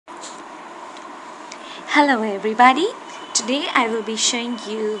Hello everybody, today I will be showing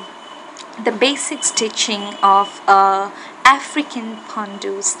you the basic stitching of a African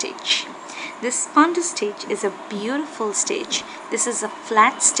pondo stitch. This pondo stitch is a beautiful stitch. This is a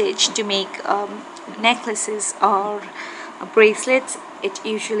flat stitch to make necklaces or bracelets. It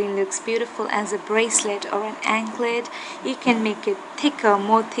usually looks beautiful as a bracelet or an anklet. You can make it thicker,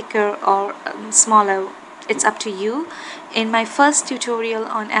 more thicker, or smaller. It's up to you. In my first tutorial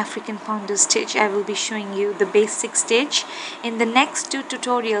on African pondo stitch, I will be showing you the basic stitch. In the next two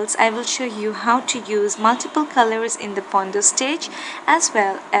tutorials, I will show you how to use multiple colors in the pondo stitch, as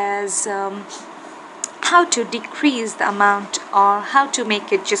well as how to decrease the amount or how to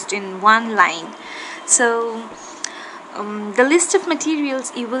make it just in one line. So the list of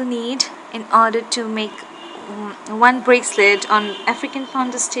materials you will need in order to make one bracelet on African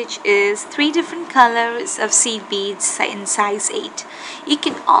pondo stitch is 3 different colors of seed beads in size 8. You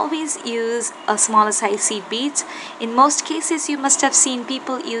can always use a smaller size seed beads. In most cases you must have seen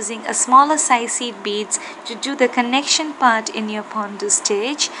people using a smaller size seed beads to do the connection part in your pondo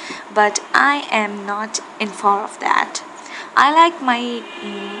stitch, but I am not in favor of that. I like my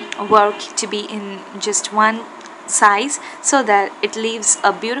work to be in just one size so that it leaves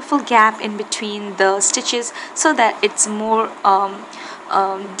a beautiful gap in between the stitches, so that it's more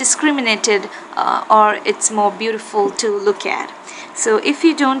discriminated or it's more beautiful to look at. So if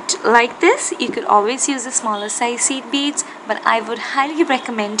you don't like this, you could always use the smaller size seed beads, but I would highly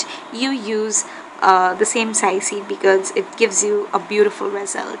recommend you use the same size seed because it gives you a beautiful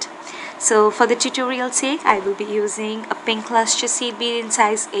result. So for the tutorial sake, I will be using a pink luster seed bead in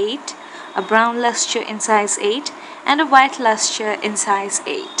size 8, a brown luster in size 8, and a white luster in size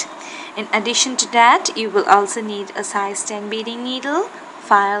 8. In addition to that, you will also need a size 10 beading needle,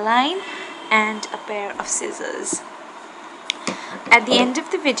 file line, and a pair of scissors. At the end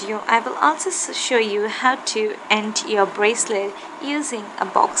of the video, I will also show you how to end your bracelet using a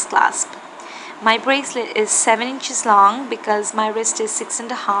box clasp. My bracelet is 7 inches long because my wrist is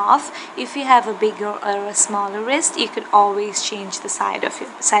 6.5. If you have a bigger or a smaller wrist, you could always change the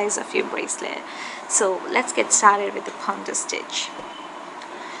size of your bracelet. So let's get started with the pondo stitch.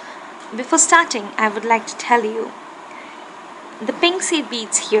 Before starting, I would like to tell you the pink seed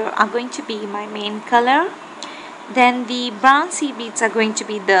beads here are going to be my main color. Then the brown seed beads are going to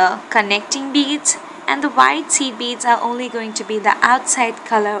be the connecting beads, and the white seed beads are only going to be the outside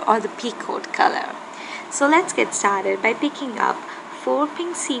color or the peacoat color. So let's get started by picking up 4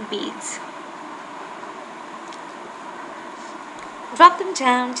 pink seed beads. Drop them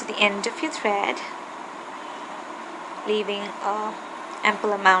down to the end of your thread, leaving an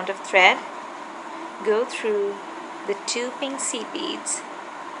ample amount of thread. Go through the 2 pink seed beads,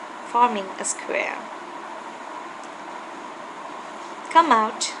 forming a square. Come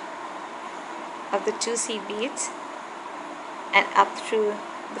out of the 2 seed beads and up through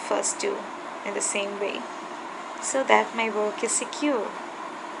the first 2 in the same way, so that my work is secure.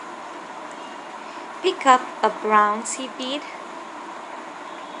 Pick up a brown seed bead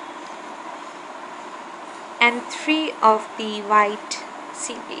and 3 of the white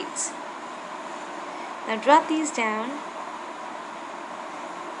seed beads. Now drop these down.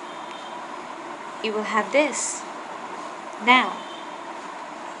 You will have this. Now,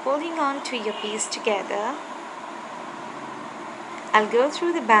 holding on to your piece together, I'll go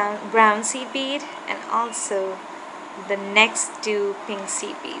through the brown seed bead and also the next 2 pink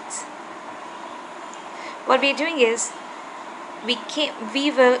seed beads. What we're doing is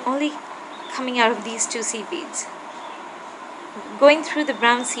we were only coming out of these 2 seed beads. Going through the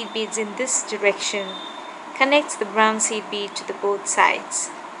brown seed beads in this direction connects the brown seed bead to the both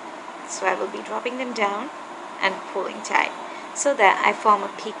sides. So I will be dropping them down and pulling tight, so that I form a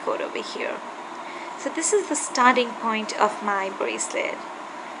peacoat over here. So this is the starting point of my bracelet.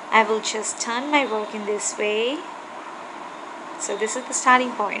 I will just turn my work in this way. So this is the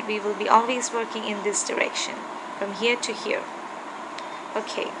starting point. We will be always working in this direction, from here to here.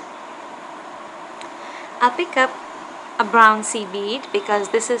 Okay. I'll pick up a brown seed bead because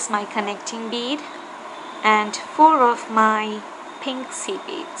this is my connecting bead, and 4 of my pink seed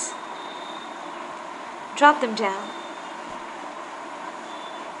beads. Drop them down.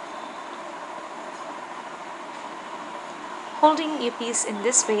 Holding your piece in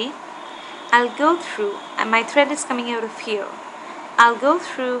this way, I'll go through, and my thread is coming out of here. I'll go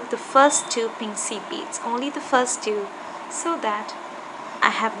through the first 2 pink seed beads, only the first 2, so that I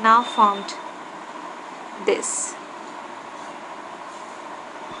have now formed this.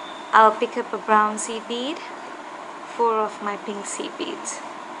 I'll pick up a brown seed bead, 4 of my pink seed beads.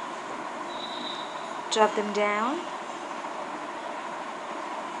 Drop them down.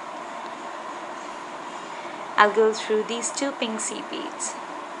 I'll go through these 2 pink seed beads,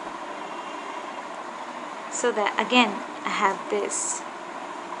 so that again I have this.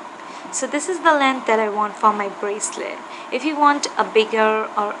 So this is the length that I want for my bracelet. If you want a bigger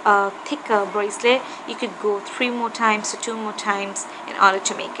or a thicker bracelet, you could go 3 more times or 2 more times in order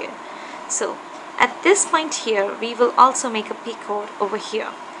to make it. So at this point here, we will also make a picot over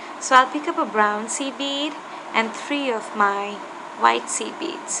here. So I'll pick up a brown seed bead and 3 of my white seed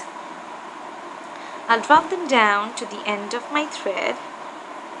beads. I'll drop them down to the end of my thread.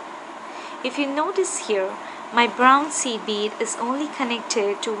 If you notice here, my brown seed bead is only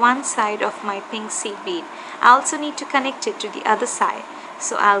connected to one side of my pink seed bead. I also need to connect it to the other side.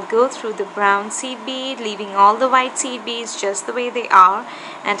 So I'll go through the brown seed bead, leaving all the white seed beads just the way they are,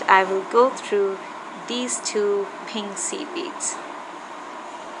 and I will go through these 2 pink seed beads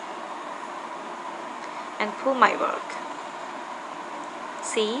and pull my work.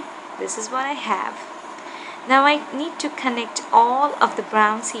 See, this is what I have. Now I need to connect all of the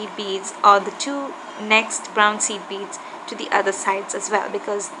brown seed beads, or the 2 next brown seed beads, to the other sides as well,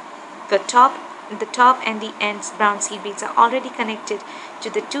 because the top and the ends brown seed beads are already connected to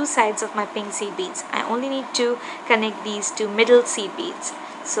the 2 sides of my pink seed beads. I only need to connect these 2 middle seed beads.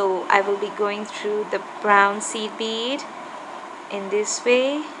 So I will be going through the brown seed bead in this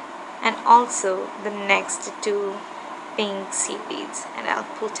way, and also the next 2 pink seed beads, and I'll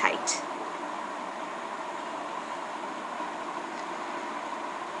pull tight.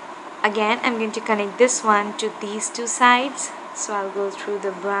 Again, I'm going to connect this one to these 2 sides. So I'll go through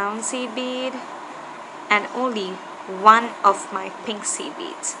the brown seed bead and only one of my pink seed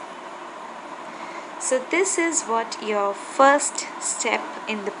beads. So this is what your first step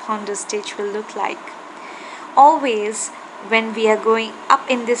in the pondo stitch will look like. Always when we are going up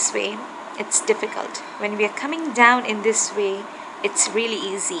in this way, it's difficult. When we are coming down in this way, it's really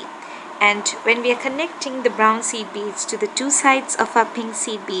easy. And when we are connecting the brown seed beads to the 2 sides of our pink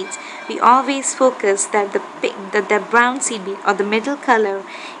seed beads, we always focus that the brown seed bead, or the middle color,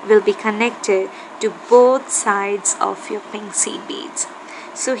 will be connected to both sides of your pink seed beads.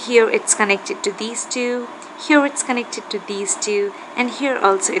 So here it's connected to these 2, here it's connected to these 2, and here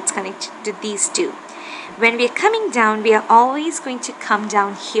also it's connected to these 2. When we are coming down, we are always going to come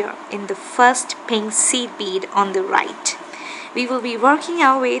down here in the first pink seed bead on the right. We will be working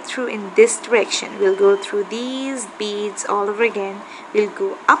our way through in this direction. We'll go through these beads all over again. We'll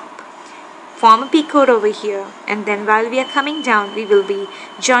go up, form a picot over here, and then while we are coming down, we will be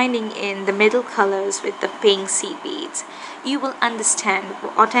joining in the middle colors with the pink seed beads. You will understand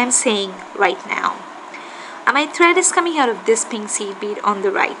what I'm saying right now. My thread is coming out of this pink seed bead on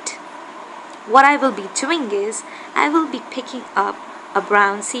the right. What I will be doing is, I will be picking up a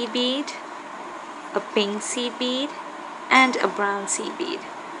brown seed bead, a pink seed bead, and a brown seed bead.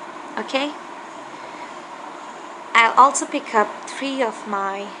 Okay, I'll also pick up 3 of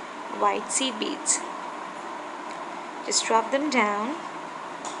my white seed beads. Just drop them down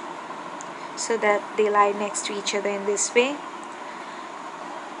so that they lie next to each other in this way.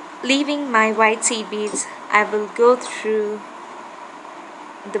 Leaving my white seed beads, I will go through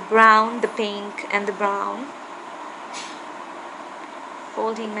the brown, the pink, and the brown,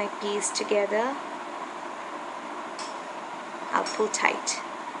 holding my piece together. I'll pull tight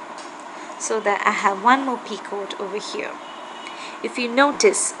so that I have one more picot over here. If you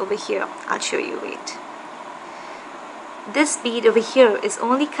notice over here, I'll show you, wait. This bead over here is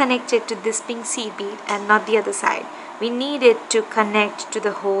only connected to this pink seed bead and not the other side. We need it to connect to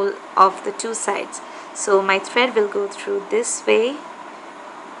the whole of the 2 sides. So my thread will go through this way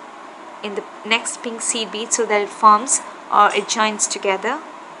in the next pink seed bead so that it forms, or it joins together.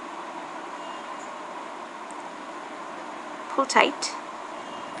 Pull tight.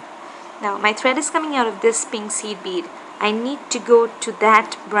 Now my thread is coming out of this pink seed bead. I need to go to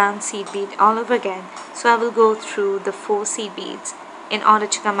that brown seed bead all over again. So I will go through the 4 seed beads in order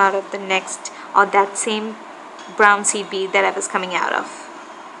to come out of the next, or that same brown seed bead that I was coming out of.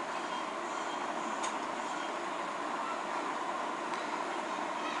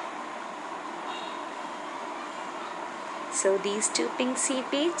 So these 2 pink seed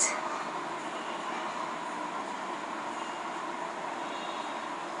beads,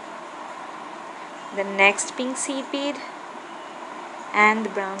 the next pink seed bead, and the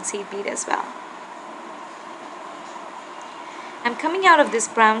brown seed bead as well. I'm coming out of this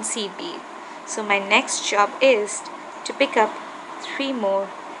brown seed bead, so my next job is to pick up 3 more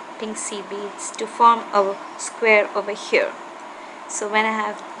pink seed beads to form a square over here. So when I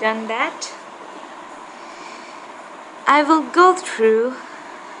have done that, I will go through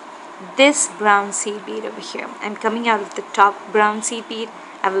this brown seed bead over here. I'm coming out of the top brown seed bead.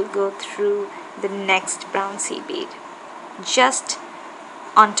 I will go through the next brown seed bead, just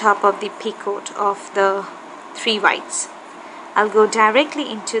on top of the picot of the 3 whites. I'll go directly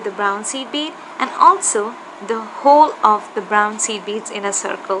into the brown seed bead and also the whole of the brown seed beads in a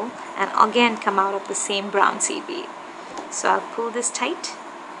circle, and again come out of the same brown seed bead. So I'll pull this tight.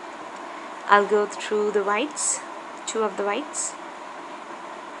 I'll go through the whites, 2 of the whites.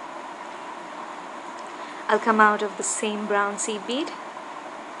 I'll come out of the same brown seed bead.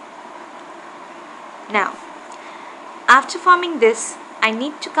 Now, after forming this, I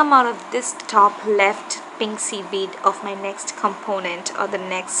need to come out of this top left pink seed bead of my next component or the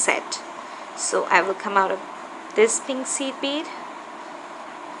next set. So I will come out of this pink seed bead.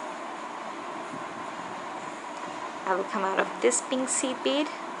 I will come out of this pink seed bead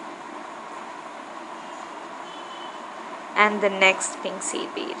and the next pink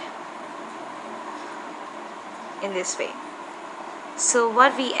seed bead in this way. So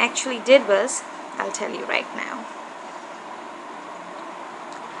what we actually did was, I'll tell you right now.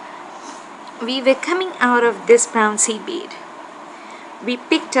 We were coming out of this brown seed bead. We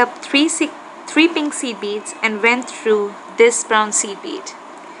picked up three pink seed beads and went through this brown seed bead.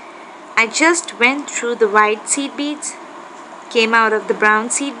 I just went through the white seed beads, came out of the brown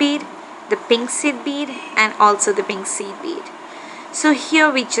seed bead, the pink seed bead, and also the pink seed bead. So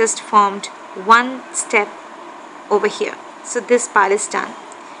here we just formed one step over here. So this part is done.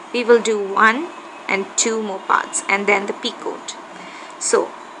 We will do 1 and 2 more parts and then the picot.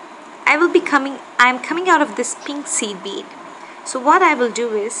 So I'm coming out of this pink seed bead. So what I will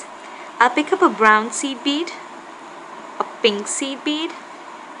do is, I'll pick up a brown seed bead, a pink seed bead,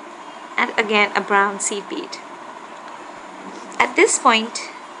 and again a brown seed bead. At this point,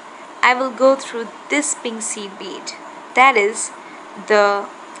 I will go through this pink seed bead. That is the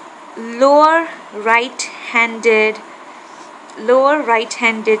lower right-handed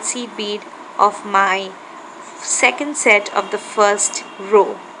seed bead of my second set of the first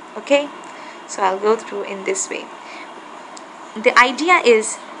row. Okay, so I'll go through in this way. The idea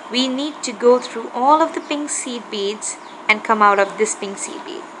is we need to go through all of the pink seed beads and come out of this pink seed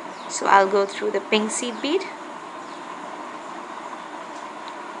bead. So I'll go through the pink seed bead,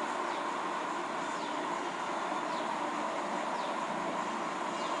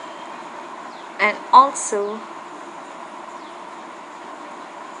 and also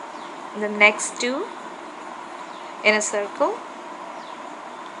the next 2 in a circle,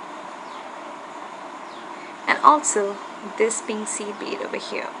 and also this pink seed bead over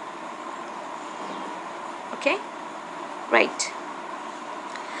here. Okay, right.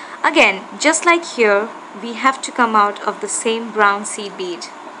 Again, just like here, we have to come out of the same brown seed bead.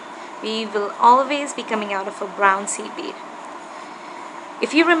 We will always be coming out of a brown seed bead.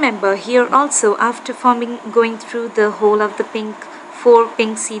 If you remember, here also, after going through the whole of the 4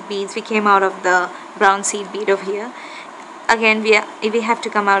 pink seed beads, we came out of the brown seed bead over here. Again, we have to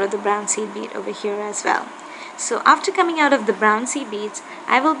come out of the brown seed bead over here as well. So after coming out of the brown seed beads,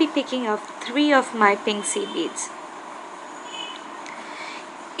 I will be picking up 3 of my pink seed beads.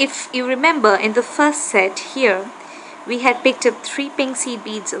 If you remember, in the first set here, we had picked up 3 pink seed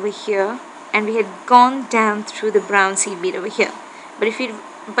beads over here, and we had gone down through the brown seed bead over here. But if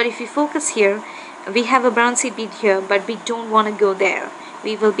you focus here, we have a brown seed bead here, but we don't want to go there.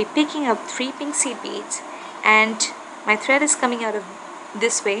 We will be picking up 3 pink seed beads, and my thread is coming out of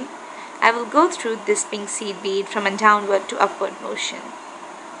this way. I will go through this pink seed bead from a downward to upward motion,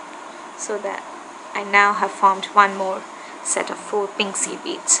 so that I now have formed one more set of 4 pink seed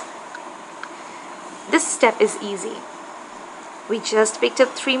beads. This step is easy. We just picked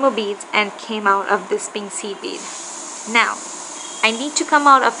up 3 more beads and came out of this pink seed bead. Now, I need to come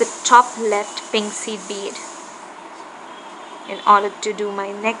out of the top left pink seed bead in order to do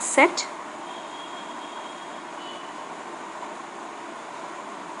my next set.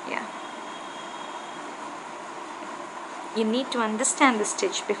 Yeah. You need to understand the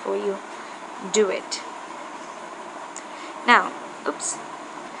stitch before you do it. Now, oops,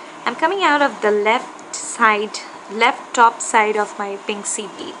 I'm coming out of the left top side of my pink seed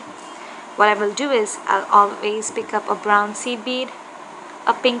bead. What I will do is, I'll always pick up a brown seed bead,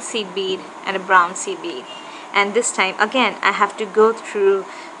 a pink seed bead, and a brown seed bead. And this time, again, I have to go through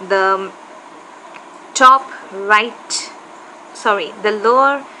the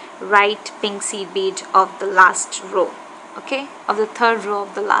lower right pink seed bead of the last row, okay, of the third row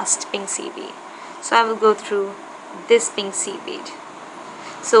of the last pink seed bead. So I will go through this pink seed bead.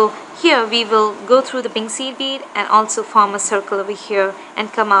 So here we will go through the pink seed bead and also form a circle over here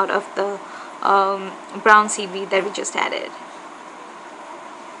and come out of the brown seed bead that we just added.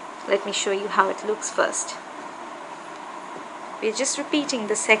 Let me show you how it looks first. We're just repeating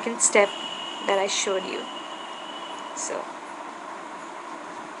the second step that I showed you. So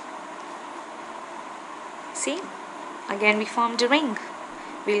see, again we formed a ring.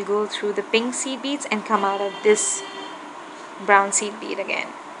 We'll go through the pink seed beads and come out of this brown seed bead again.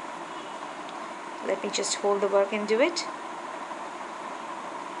 Let me just hold the work and do it.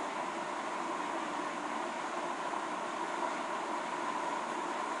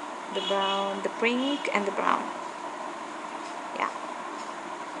 The brown, the pink and the brown. Yeah,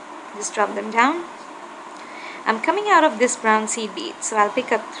 just drop them down. I'm coming out of this brown seed bead, so I'll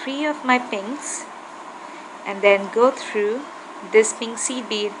pick up 3 of my pinks and then go through this pink seed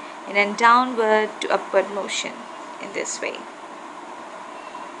bead in a downward to upward motion in this way.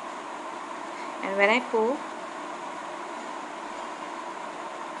 And when I pull,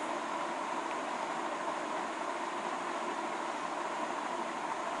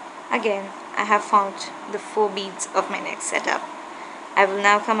 again I have formed the 4 beads of my next setup. I will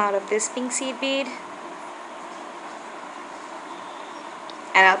now come out of this pink seed bead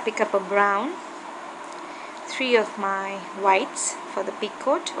and I'll pick up a brown, 3 of my whites for the peak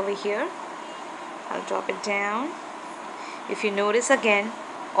coat over here. I'll drop it down. If you notice again,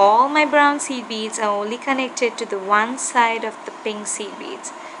 all my brown seed beads are only connected to the one side of the pink seed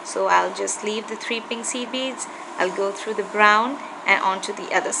beads. So I'll just leave the 3 pink seed beads. I'll go through the brown and onto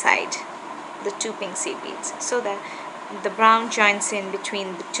the other side, the 2 pink seed beads, so that the brown joins in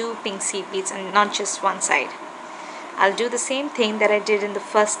between the 2 pink seed beads and not just one side. I'll do the same thing that I did in the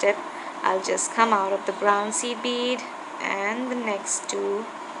first step. I'll just come out of the brown seed bead and the next 2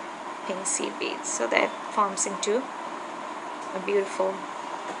 pink seed beads, so that forms into a beautiful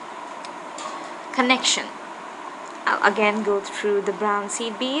connection. I'll again go through the brown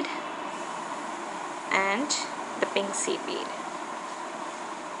seed bead and the pink seed bead.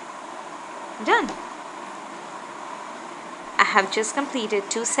 Done. I have just completed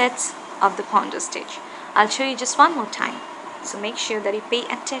 2 sets of the pondo stitch. I'll show you just one more time, so make sure that you pay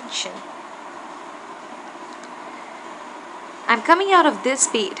attention. I'm coming out of this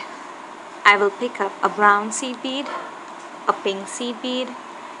bead. I will pick up a brown seed bead, a pink seed bead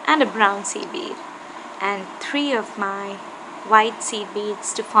and a brown seed bead, and 3 of my white seed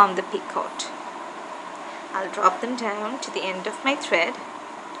beads to form the peak coat. I'll drop them down to the end of my thread.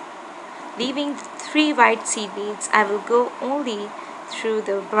 Leaving the 3 white seed beads, I will go only through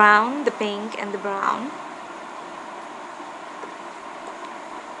the brown, the pink and the brown.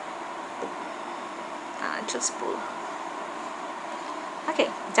 Just pull. Okay,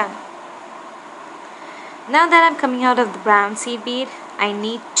 done. Now that I'm coming out of the brown seed bead, I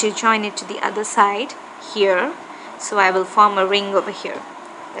need to join it to the other side here, so I will form a ring over here.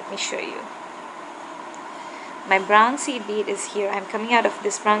 Let me show you. My brown seed bead is here. I'm coming out of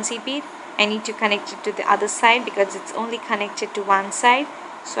this brown seed bead. I need to connect it to the other side because it's only connected to one side,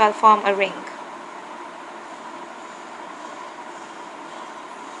 so I'll form a ring.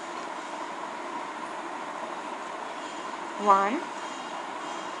 One,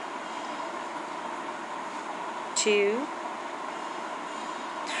 2,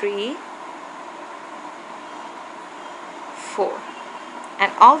 3, 4,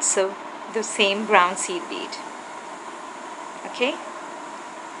 and also the same brown seed bead. Okay,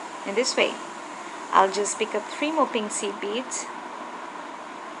 in this way I'll just pick up 3 more pink seed beads.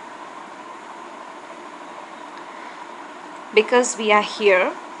 Because we are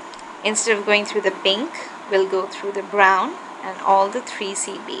here, instead of going through the pink, we'll go through the brown and all the 3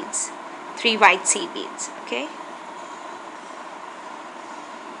 seed beads, 3 white seed beads. Okay,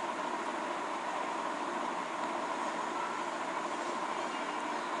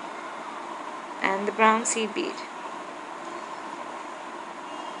 and the brown seed bead.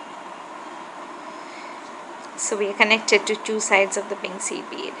 So we are connected to 2 sides of the pink seed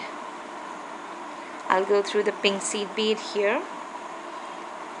bead. I'll go through the pink seed bead here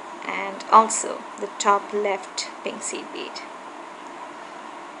and also the top left pink seed bead.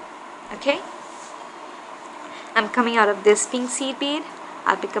 Okay, I'm coming out of this pink seed bead.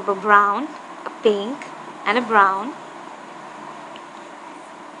 I'll pick up a brown, a pink and a brown,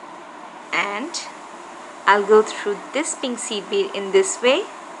 and I'll go through this pink seed bead in this way.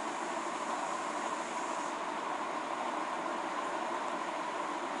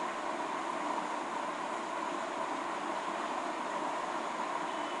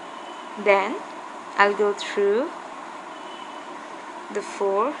 Then I'll go through the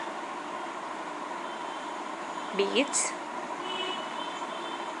 4 beads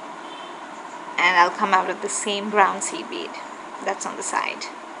and I'll come out of the same brown seed bead that's on the side.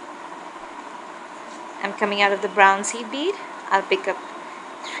 I'm coming out of the brown seed bead. I'll pick up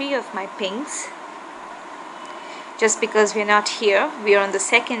 3 of my pinks, Just because we're not here, we're on the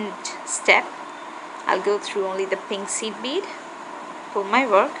second step, I'll go through only the pink seed bead, pull my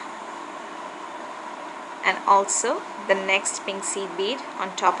work, and also the next pink seed bead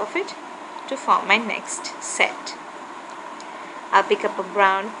on top of it to form my next set. I'll pick up a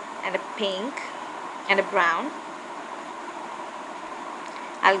brown and a pink and a brown.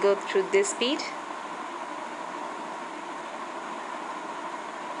 I'll go through this bead,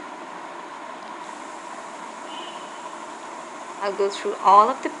 I'll go through all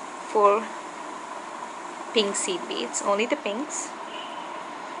of the 4 pink seed beads, only the pinks,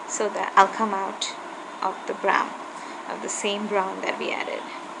 so that I'll come out of the brown, of the same brown that we added.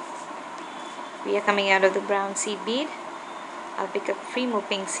 We are coming out of the brown seed bead. I'll pick up 3 more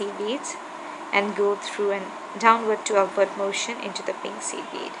pink seed beads and go through an downward to upward motion into the pink seed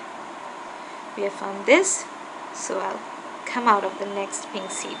bead. We have found this, so I'll come out of the next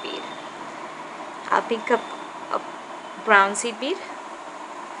pink seed bead. I'll pick up a brown seed bead,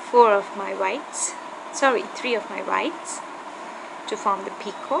 3 of my whites to form the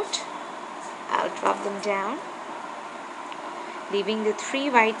peacoat. I'll drop them down, leaving the 3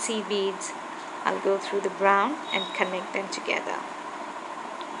 white seed beads. I'll go through the brown and connect them together.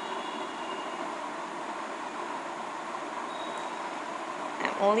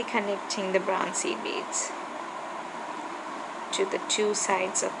 I'm only connecting the brown seed beads to the 2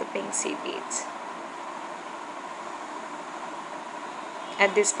 sides of the pink seed beads.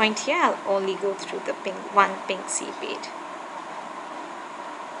 At this point here, I'll only go through the one pink seed bead.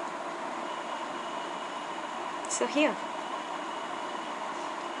 So here,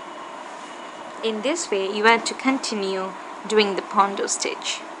 in this way, you have to continue doing the pondo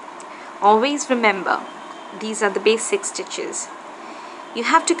stitch. Always remember, these are the basic stitches. You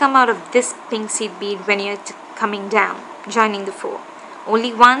have to come out of this pink seed bead when you're coming down, joining the 4.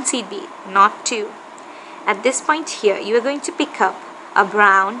 Only 1 seed bead, not 2. At this point here, you are going to pick up a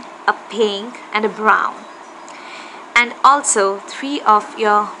brown, a pink, and a brown, and also 3 of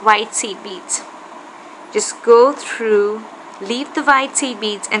your white seed beads. Just go through, leave the white seed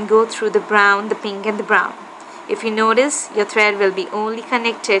beads and go through the brown, the pink, and the brown. If you notice, your thread will be only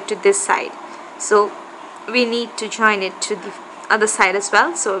connected to this side, so we need to join it to the other side as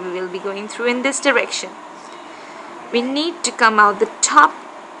well, so we will be going through in this direction. We need to come out the top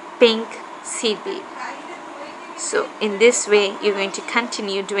pink seed bead. So in this way, you're going to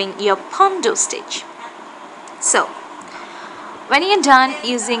continue doing your pondo stitch. So when you're done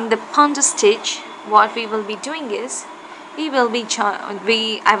using the pondo stitch, what we will be doing is I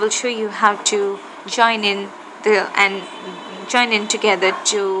will show you how to join in together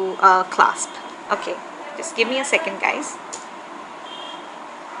to clasp. Okay, just give me a second, guys.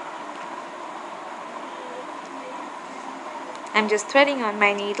 I'm just threading on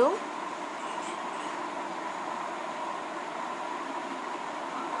my needle.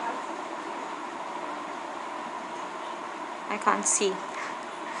 I can't see.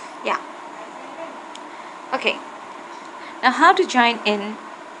 Yeah. Okay. Now how to join in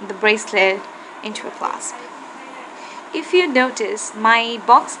the bracelet into a clasp. If you notice, my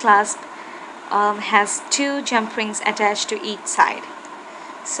box clasp has 2 jump rings attached to each side.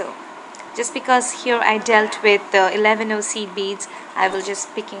 So just because here I dealt with the 11O seed beads, I will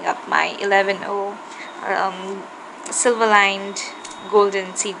just picking up my 11O silver lined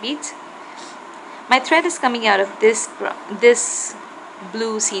golden seed beads. My thread is coming out of this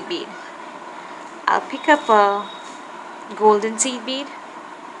blue seed bead. I'll pick up a golden seed bead,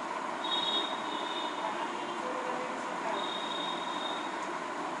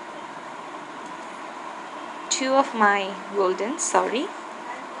 two of my golden,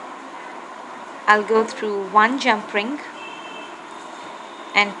 I'll go through 1 jump ring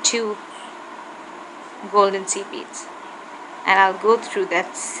and 2 golden seed beads, and I'll go through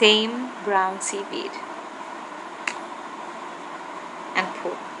that same brown seed bead and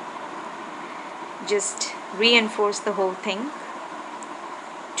pull. Just reinforce the whole thing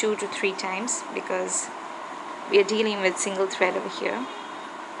 2 to 3 times because we are dealing with single thread over here.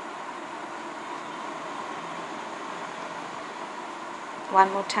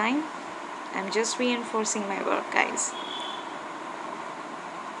 One more time. I'm just reinforcing my work, guys.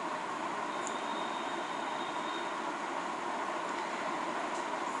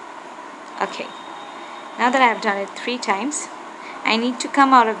 Okay, now that I've done it 3 times, I need to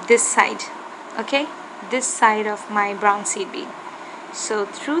come out of this side, okay, this side of my brown seed bead. So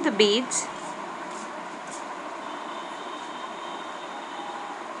through the beads,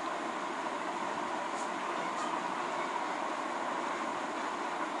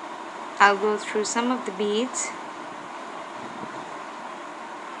 I'll go through some of the beads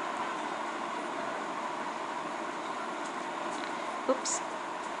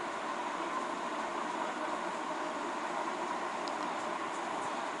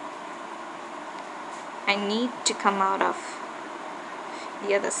I need to come out of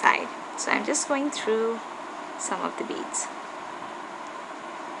the other side. So I'm just going through some of the beads.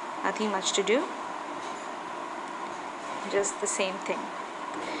 Nothing much to do, just the same thing.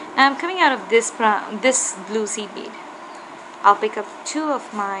 Now I'm coming out of this blue seed bead. I'll pick up 2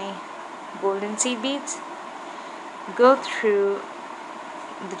 of my golden seed beads, go through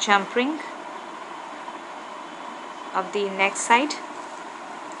the jump ring of the next side,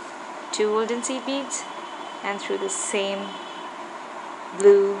 2 golden seed beads, and through the same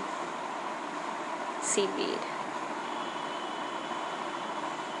blue seed bead.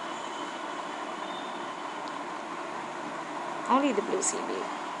 Only the blue seed bead.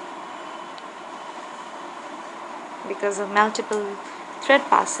 Because of multiple thread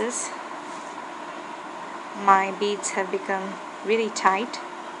passes, my beads have become really tight.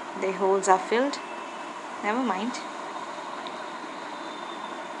 The holes are filled. Never mind.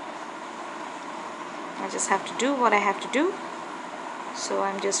 I just have to do what I have to do. So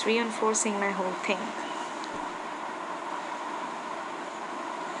I'm just reinforcing my whole thing.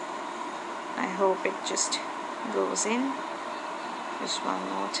 I hope it just goes in. Just one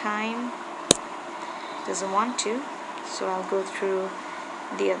more time. Doesn't want to, so I'll go through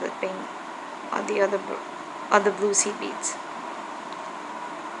the other pink or the other blue seed beads.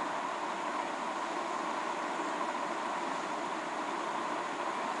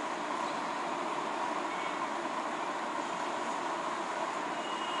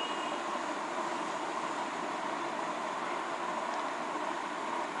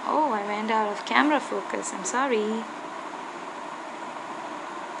 Oh, I went out of camera focus. I'm sorry.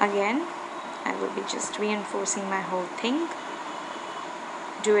 Again, I will be just reinforcing my whole thing.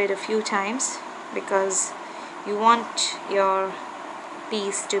 Do it a few times because you want your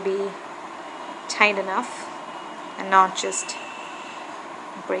piece to be tight enough and not just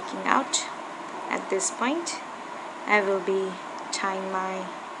breaking out. At this point, I will be tying my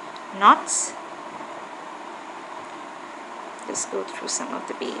knots. Just go through some of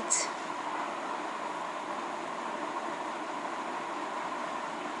the beads.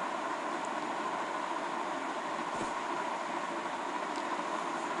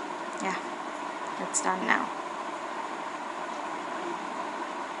 Yeah, it's done now.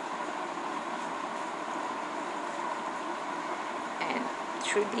 And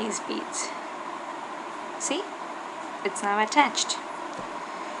through these beads. See? It's now attached.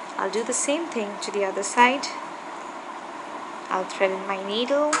 I'll do the same thing to the other side. I'll thread in my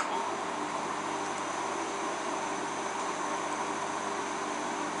needle.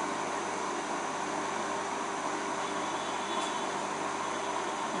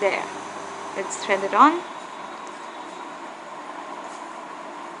 There, it's threaded on.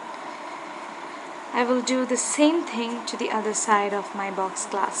 I will do the same thing to the other side of my box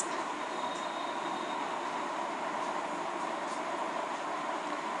clasp.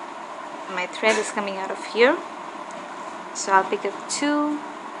 My thread is coming out of here, so I'll pick up 2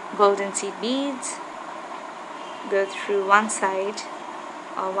 golden seed beads, go through one side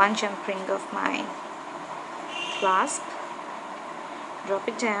or one jump ring of my clasp, drop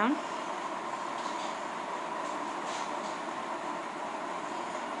it down,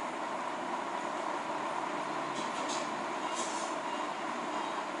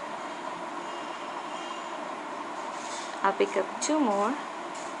 I'll pick up 2 more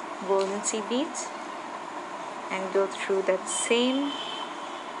golden seed beads and go through that same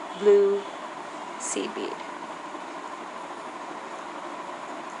blue seed bead.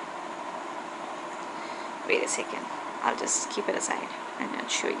 Wait a second, I'll just keep it aside and I'll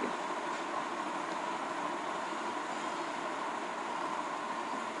show you.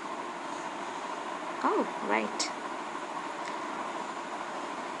 Oh, right.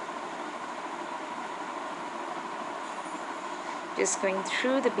 Just going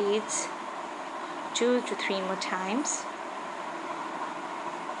through the beads 2 to 3 more times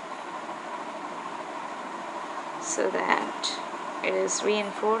so that it is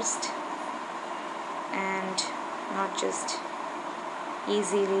reinforced and not just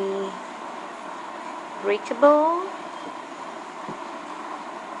easily breakable.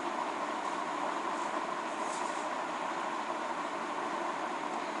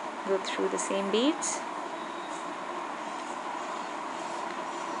 Go through the same beads,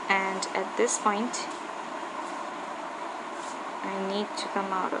 and at this point I need to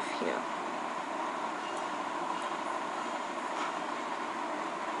come out of here.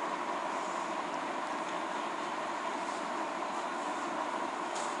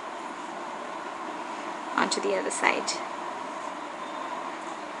 Onto the other side.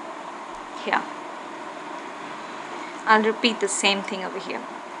 Here. I'll repeat the same thing over here.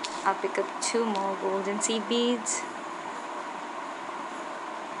 I'll pick up 2 more golden seed beads,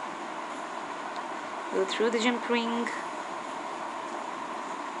 go through the jump ring,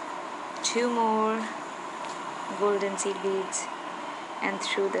 2 more golden seed beads, and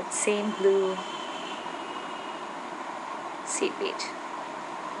through that same blue seed bead.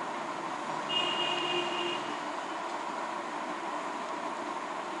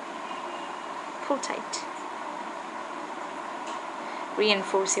 Pull tight.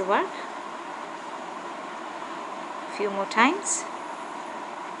 Reinforce your work a few more times.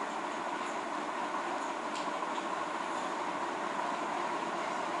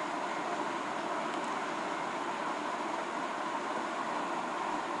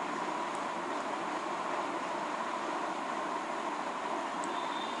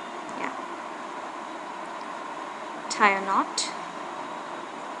 Yeah. Tie a knot.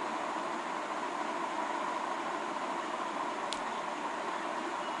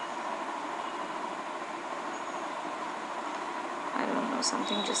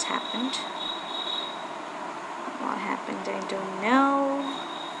 Something just happened. What happened, I don't know.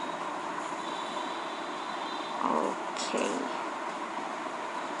 Okay.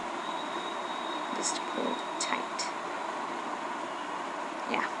 Just pull tight.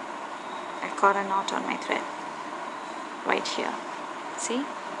 Yeah. I caught a knot on my thread. Right here. See?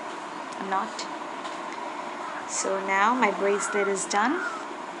 A knot. So now my bracelet is done.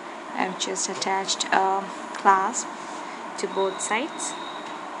 I've just attached a clasp to both sides.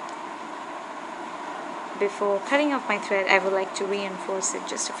 Before cutting off my thread, I would like to reinforce it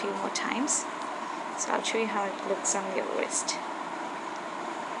just a few more times. So I'll show you how it looks on your wrist.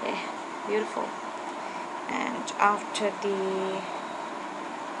 Yeah, beautiful. And after the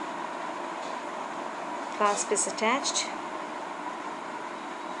clasp is attached,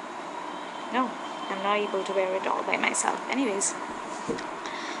 no, I'm not able to wear it all by myself. Anyways,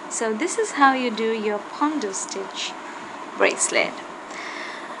 so this is how you do your pondo stitch bracelet.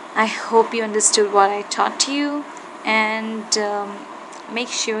 I hope you understood what I taught you, and make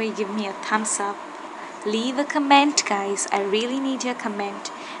sure you give me a thumbs up. Leave a comment, guys. I really need your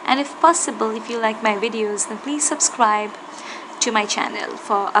comment, and if possible, if you like my videos, then please subscribe to my channel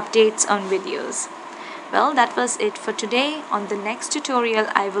for updates on videos. Well, that was it for today. On the next tutorial,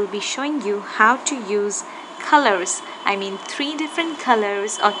 I will be showing you how to use colors. I mean 3 different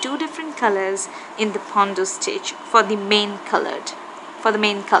colors or 2 different colors in the pondo stitch for the main colors.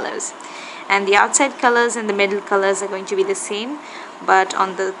 And the outside colors and the middle colors are going to be the same, but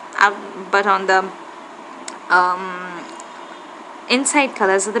on the inside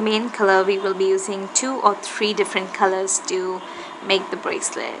colors of the main color, we will be using 2 or 3 different colors to make the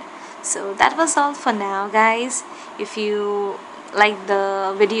bracelet. So that was all for now, guys. If you like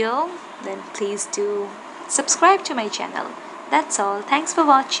the video, then please do subscribe to my channel. That's all. Thanks for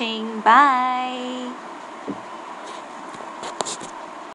watching. Bye.